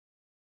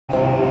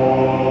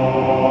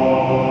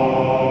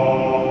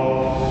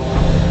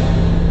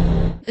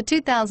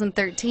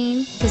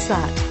2013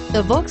 Passat.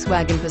 The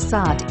Volkswagen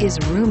Passat is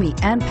roomy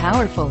and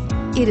powerful.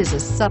 It is a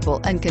supple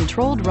and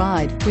controlled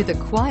ride with a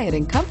quiet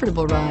and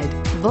comfortable ride.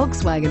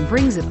 Volkswagen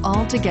brings it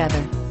all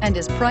together and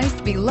is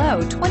priced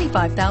below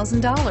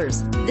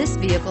 $25,000. This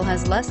vehicle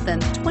has less than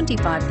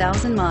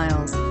 25,000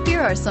 miles.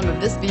 Here are some of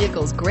this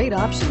vehicle's great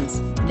options: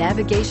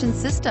 navigation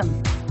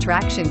system,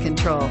 traction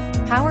control,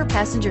 power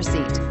passenger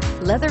seat,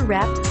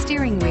 leather-wrapped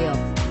steering wheel,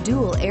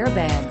 dual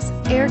airbags,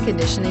 air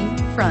conditioning,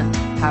 front,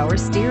 power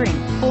steering,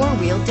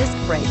 four-wheel disc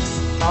brakes,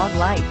 fog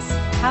lights,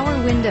 power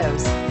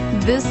windows.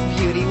 This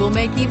beauty will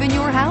make even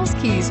your house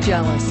keys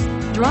jealous.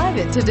 Drive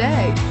it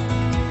today.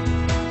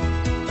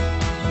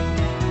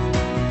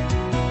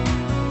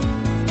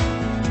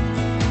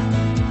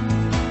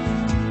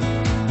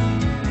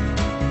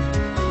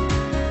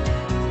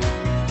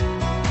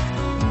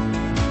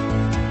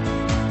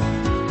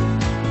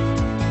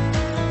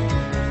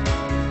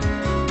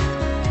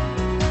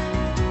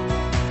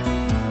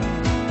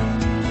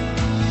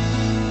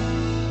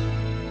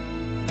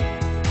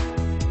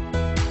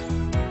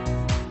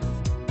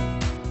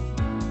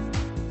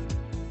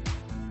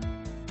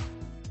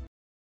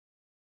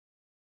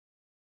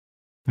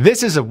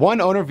 This is a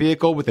one-owner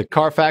vehicle with a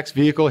CARFAX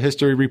Vehicle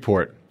History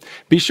Report.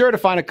 Be sure to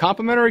find a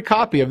complimentary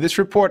copy of this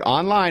report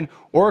online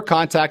or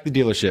contact the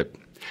dealership.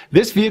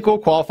 This vehicle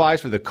qualifies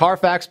for the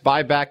CARFAX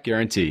Buyback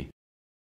Guarantee.